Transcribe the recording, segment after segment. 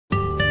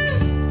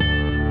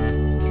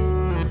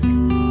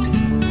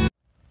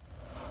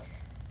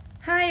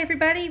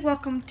everybody.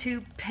 Welcome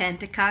to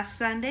Pentecost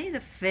Sunday,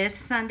 the 5th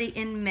Sunday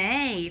in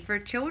May for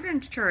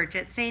Children's Church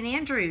at St.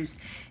 Andrews.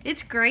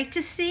 It's great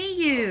to see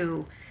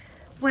you.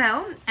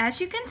 Well, as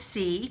you can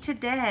see,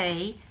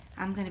 today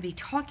I'm going to be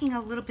talking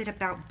a little bit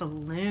about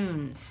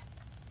balloons.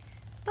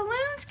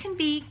 Balloons can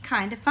be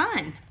kind of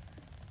fun.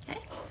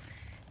 Okay?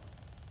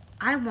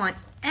 I want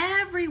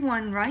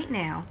everyone right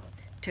now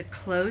to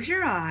close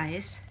your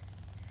eyes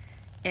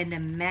and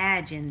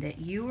imagine that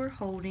you are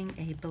holding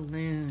a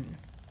balloon.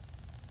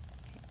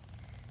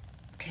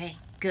 Okay,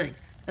 good.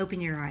 Open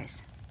your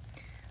eyes.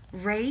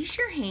 Raise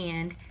your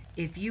hand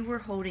if you were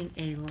holding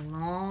a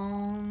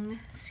long,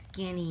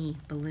 skinny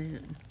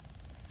balloon.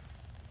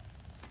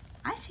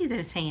 I see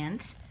those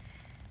hands.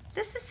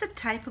 This is the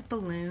type of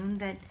balloon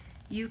that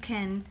you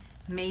can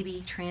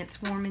maybe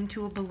transform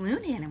into a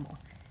balloon animal.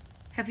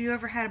 Have you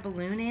ever had a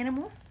balloon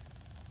animal?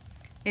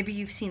 Maybe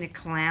you've seen a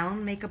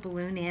clown make a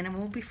balloon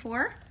animal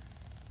before?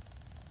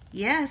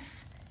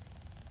 Yes.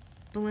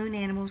 Balloon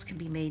animals can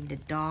be made into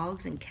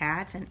dogs and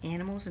cats and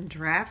animals and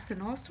giraffes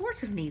and all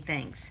sorts of neat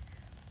things.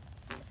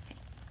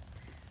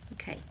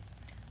 Okay.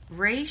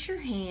 Raise your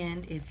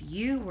hand if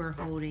you were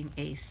holding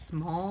a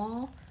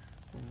small,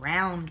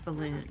 round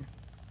balloon.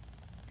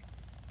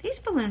 These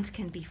balloons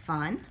can be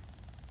fun.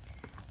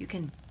 You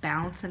can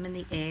bounce them in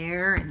the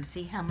air and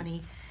see how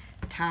many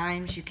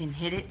times you can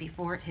hit it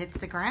before it hits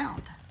the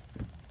ground.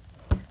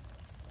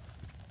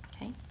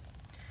 Okay.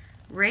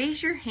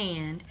 Raise your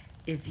hand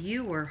if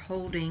you were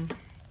holding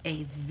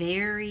a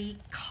very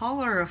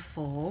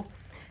colorful,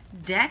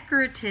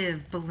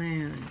 decorative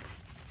balloon.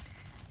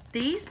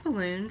 These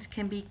balloons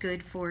can be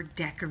good for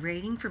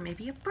decorating for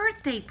maybe a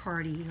birthday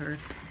party or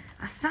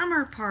a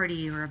summer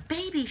party or a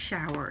baby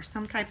shower,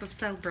 some type of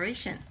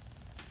celebration.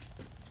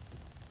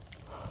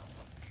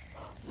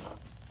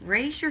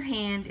 Raise your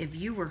hand if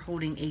you were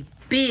holding a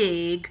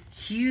big,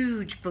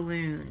 huge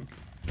balloon.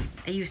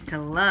 I used to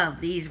love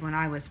these when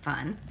I was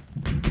fun.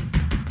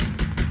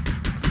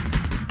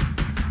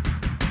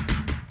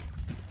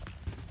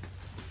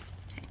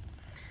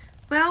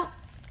 Well,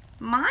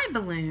 my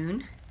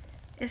balloon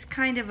is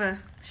kind of a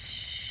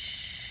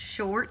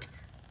short,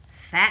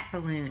 fat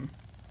balloon.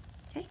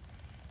 Okay?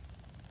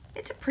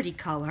 It's a pretty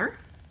color.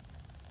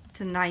 It's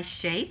a nice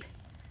shape.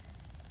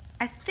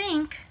 I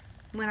think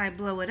when I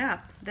blow it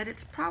up that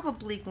it's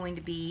probably going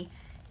to be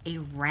a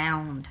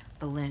round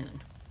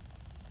balloon.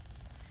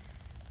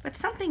 But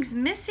something's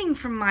missing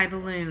from my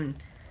balloon.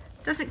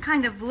 Doesn't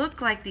kind of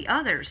look like the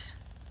others.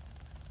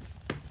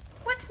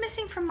 What's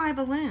missing from my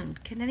balloon?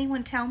 Can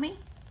anyone tell me?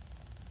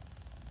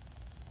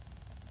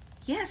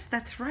 Yes,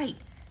 that's right.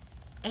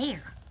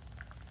 Air.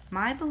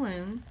 My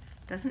balloon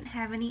doesn't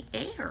have any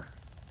air.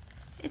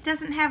 It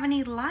doesn't have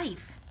any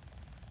life.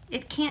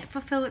 It can't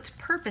fulfill its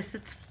purpose.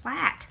 It's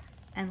flat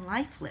and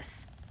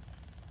lifeless.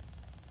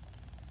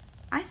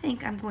 I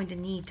think I'm going to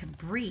need to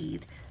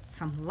breathe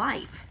some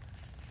life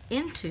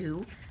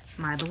into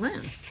my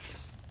balloon.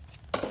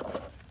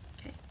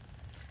 Okay.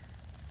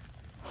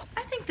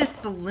 I think this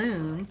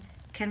balloon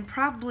can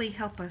probably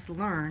help us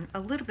learn a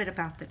little bit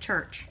about the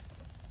church.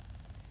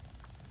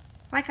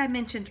 Like I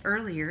mentioned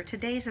earlier,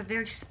 today is a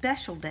very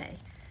special day.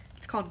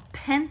 It's called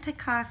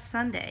Pentecost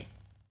Sunday.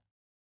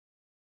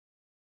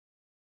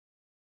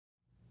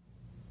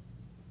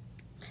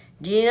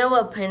 Do you know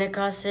what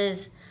Pentecost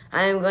is?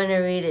 I am going to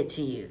read it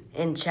to you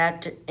in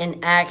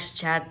Acts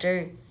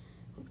chapter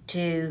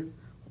 2,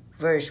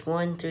 verse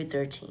 1 through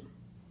 13.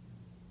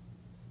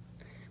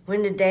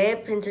 When the day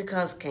of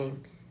Pentecost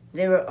came,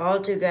 they were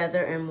all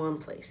together in one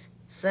place.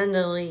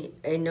 Suddenly,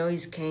 a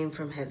noise came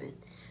from heaven.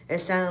 It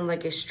sounded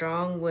like a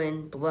strong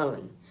wind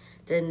blowing.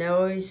 The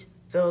noise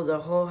filled the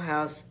whole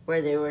house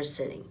where they were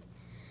sitting.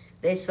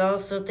 They saw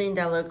something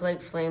that looked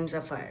like flames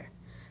of fire.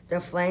 The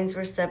flames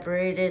were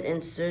separated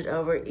and stood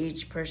over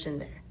each person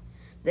there.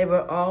 They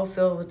were all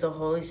filled with the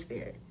Holy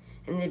Spirit,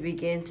 and they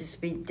began to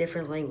speak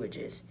different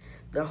languages.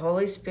 The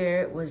Holy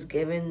Spirit was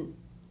giving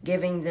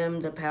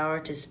them the power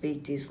to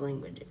speak these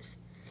languages.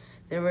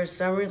 There were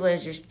some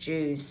religious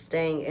Jews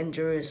staying in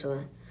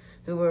Jerusalem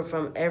who were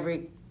from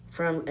every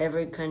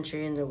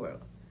country in the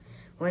world.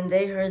 When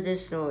they heard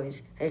this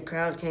noise, a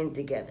crowd came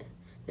together.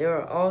 They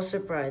were all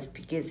surprised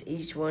because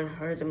each one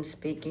heard them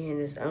speaking in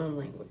his own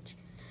language.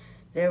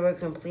 They were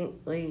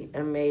completely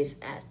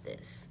amazed at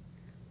this.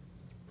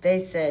 They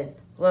said,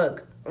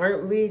 "Look,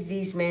 aren't we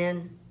these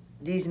men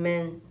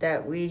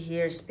that we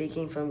hear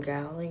speaking from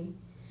Galilee?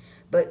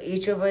 But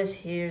each of us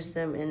hears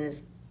them in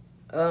his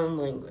own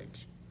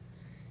language.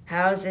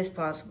 How is this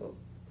possible?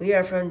 We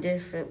are from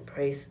different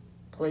places.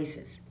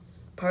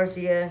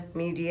 Parthia,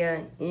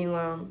 Media,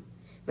 Elam,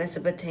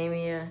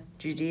 Mesopotamia,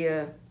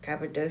 Judea,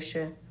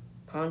 Cappadocia,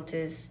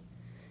 Pontus,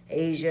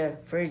 Asia,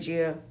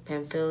 Phrygia,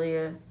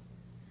 Pamphylia,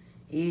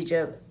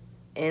 Egypt,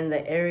 and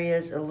the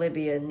areas of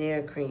Libya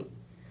near Crete,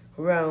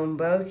 Rome,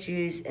 both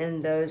Jews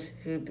and those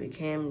who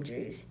became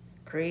Jews,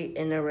 Crete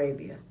and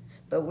Arabia.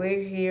 But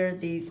we hear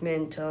these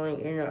men telling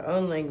in our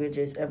own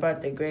languages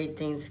about the great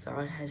things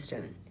God has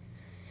done."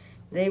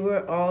 They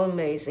were all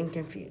amazed and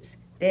confused.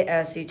 They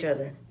asked each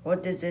other,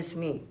 "What does this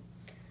mean?"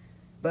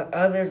 but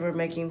others were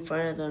making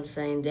fun of them,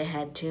 saying they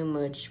had too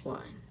much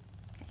wine.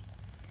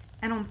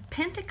 And on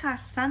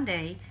Pentecost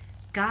Sunday,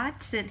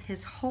 God sent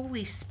His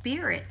Holy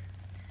Spirit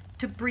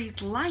to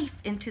breathe life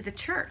into the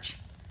church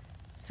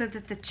so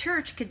that the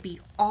church could be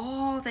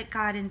all that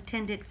God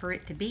intended for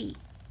it to be.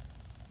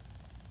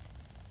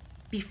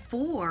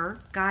 Before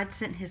God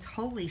sent His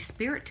Holy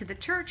Spirit to the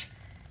church,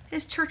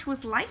 His church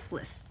was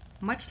lifeless,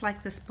 much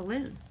like this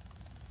balloon.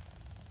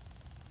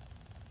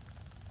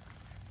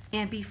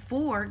 And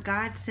before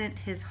God sent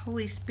His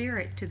Holy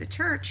Spirit to the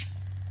church,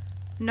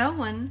 no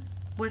one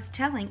was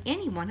telling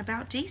anyone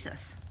about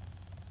Jesus.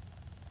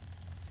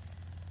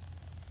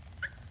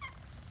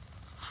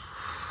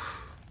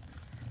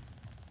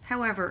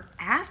 However,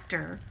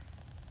 after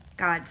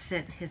God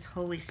sent His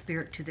Holy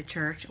Spirit to the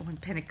church on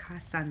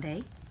Pentecost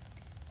Sunday,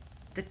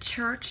 the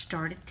church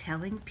started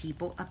telling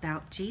people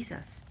about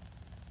Jesus.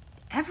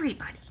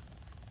 Everybody.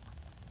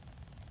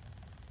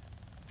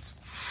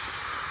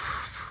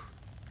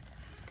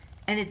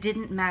 And it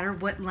didn't matter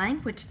what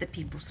language the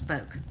people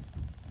spoke.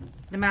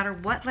 No matter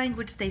what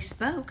language they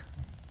spoke,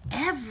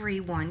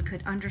 everyone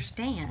could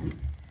understand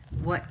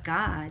what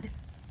God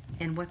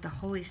and what the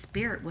Holy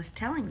Spirit was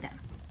telling them.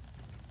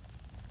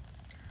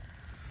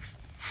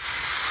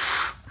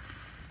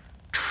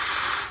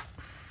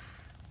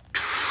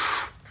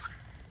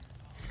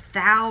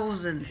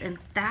 Thousands and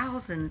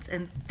thousands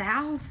and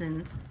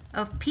thousands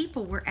of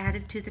people were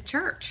added to the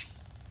church.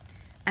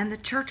 And the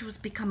church was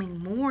becoming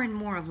more and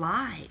more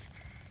alive.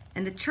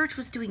 And the church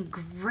was doing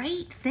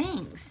great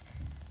things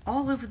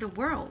all over the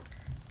world.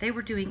 They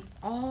were doing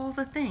all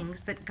the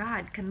things that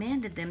God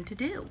commanded them to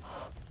do.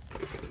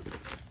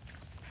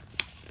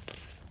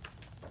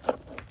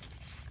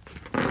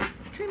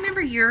 Do you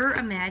remember your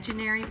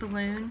imaginary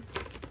balloon?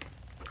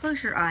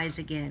 Close your eyes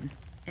again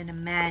and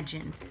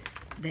imagine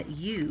that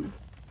you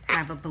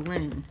have a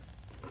balloon.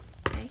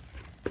 Okay?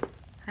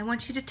 I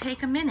want you to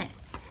take a minute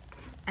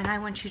and I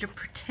want you to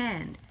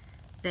pretend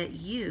that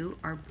you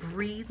are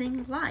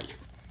breathing life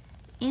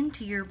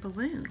into your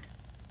balloon.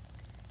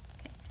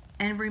 Okay.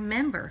 And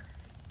remember,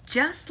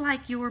 just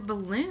like your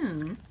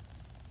balloon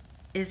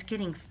is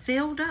getting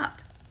filled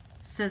up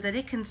so that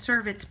it can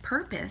serve its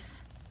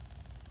purpose,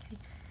 okay,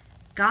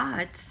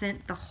 God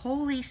sent the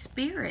Holy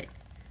Spirit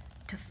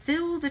to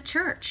fill the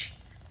church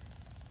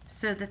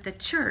so that the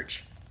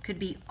church could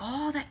be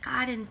all that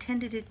God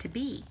intended it to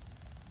be.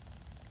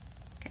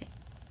 Okay.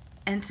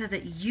 And so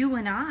that you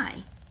and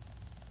I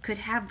could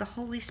have the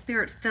Holy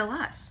Spirit fill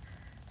us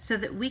so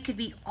that we could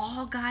be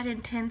all God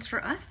intends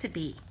for us to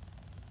be.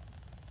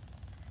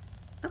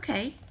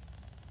 Okay,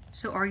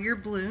 so are your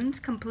balloons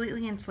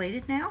completely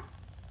inflated now?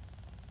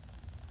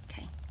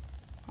 Okay,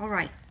 all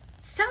right.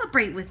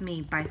 Celebrate with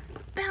me by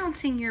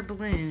bouncing your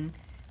balloon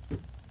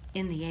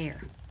in the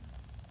air.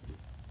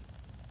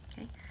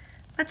 Okay,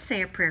 let's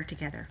say a prayer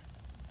together.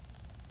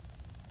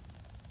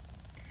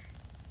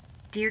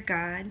 Dear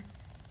God,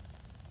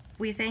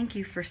 we thank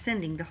you for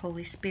sending the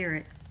Holy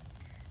Spirit.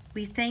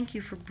 We thank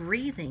you for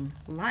breathing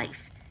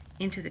life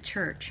into the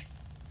church.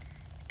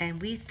 And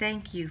we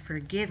thank you for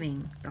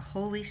giving the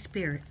Holy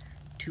Spirit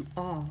to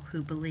all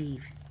who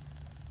believe.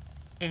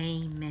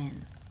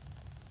 Amen.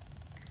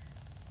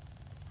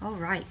 All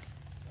right.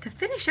 To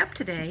finish up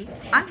today,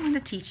 I'm going to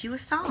teach you a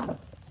song.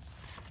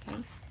 Okay?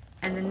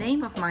 And the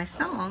name of my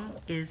song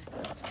is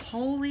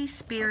Holy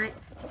Spirit,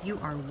 You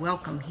Are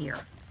Welcome Here.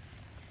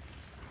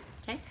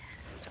 Okay?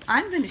 So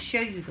I'm going to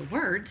show you the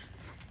words,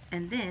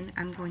 and then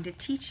I'm going to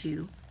teach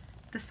you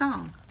the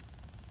song.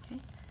 Okay?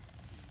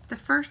 The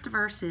first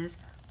verse is,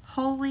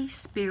 Holy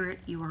Spirit,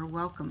 you are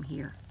welcome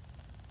here.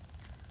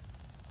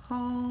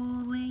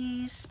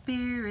 Holy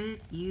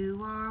Spirit,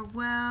 you are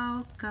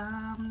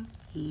welcome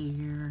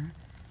here.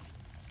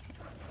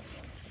 Okay.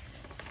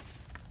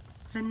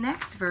 The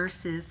next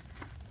verse is,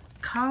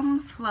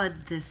 come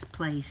flood this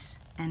place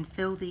and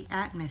fill the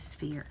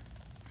atmosphere.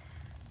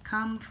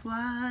 Come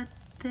flood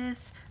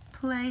this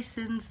place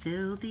and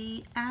fill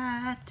the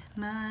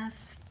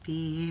atmosphere.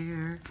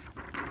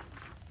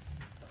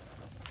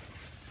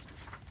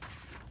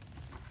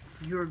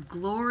 Your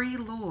glory,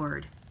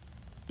 Lord,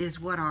 is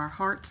what our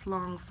hearts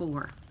long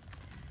for.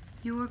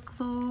 Your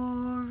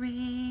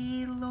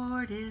glory,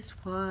 Lord, is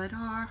what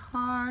our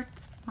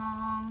hearts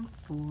long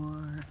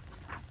for.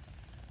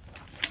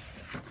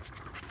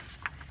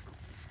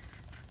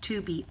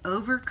 To be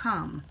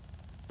overcome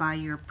by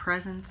your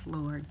presence,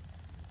 Lord.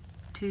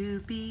 To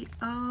be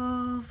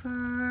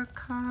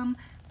overcome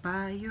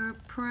by your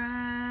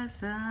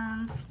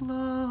presence,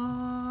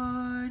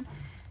 Lord.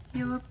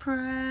 Your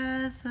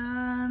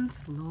presence,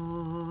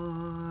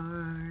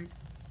 Lord.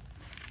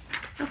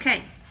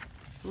 Okay,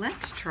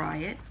 let's try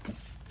it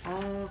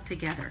all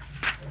together.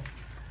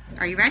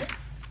 Are you ready?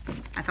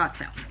 I thought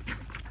so.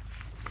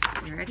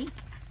 You ready?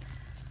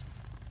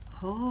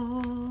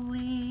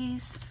 Holy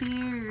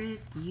Spirit,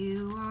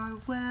 you are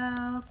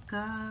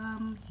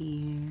welcome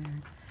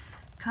here.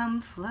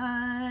 Come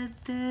flood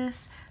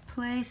this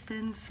place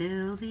and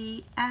fill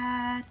the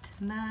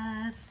atmosphere.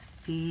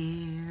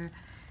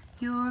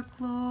 Your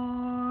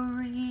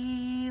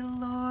glory,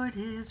 Lord,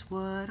 is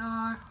what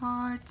our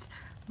hearts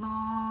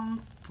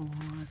long for,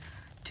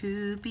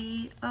 to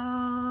be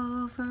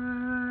overcome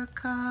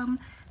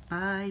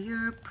by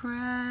your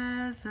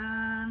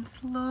presence,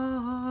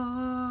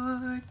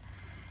 Lord.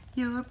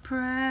 Your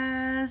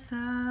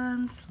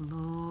presence,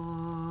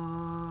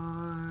 Lord.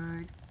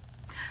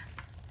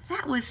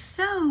 That was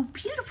so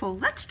beautiful.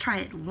 Let's try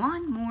it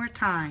one more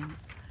time.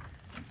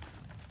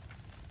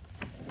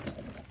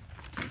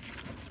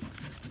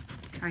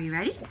 Are you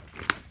ready?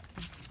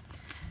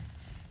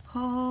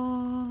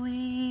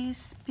 Holy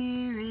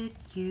Spirit,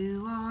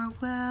 you are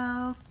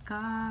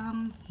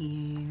welcome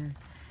here.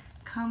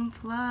 Come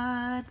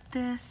flood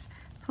this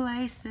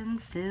place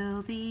and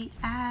fill the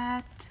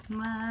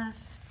atmosphere.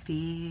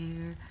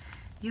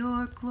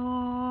 Your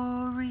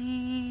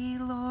glory,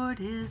 Lord,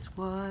 is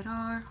what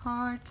our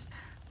hearts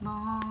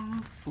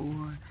long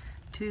for,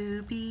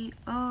 to be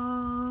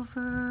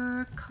overcome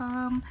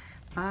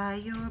by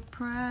your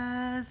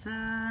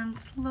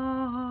presence,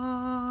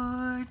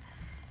 Lord.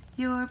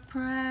 Your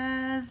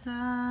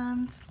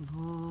presence,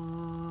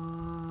 Lord.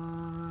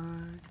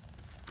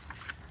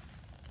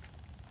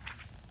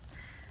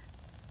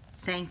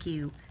 Thank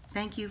you.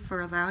 Thank you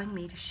for allowing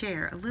me to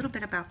share a little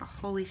bit about the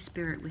Holy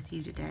Spirit with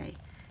you today.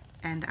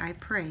 And I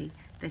pray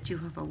that you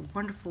have a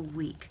wonderful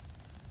week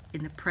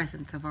in the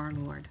presence of our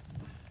Lord.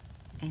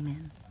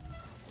 Amen.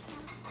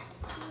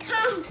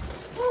 Come,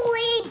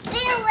 Holy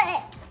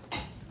Spirit.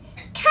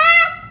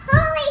 Come,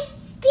 Holy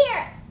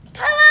Spirit.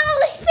 Come,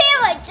 Holy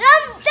Spirit.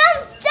 Jump, jump,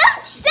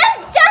 jump,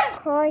 jump,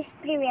 jump. Holy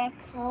Spirit.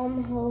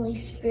 Come, Holy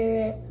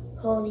Spirit.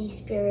 Holy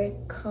Spirit,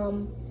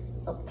 come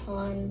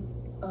upon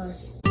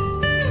us.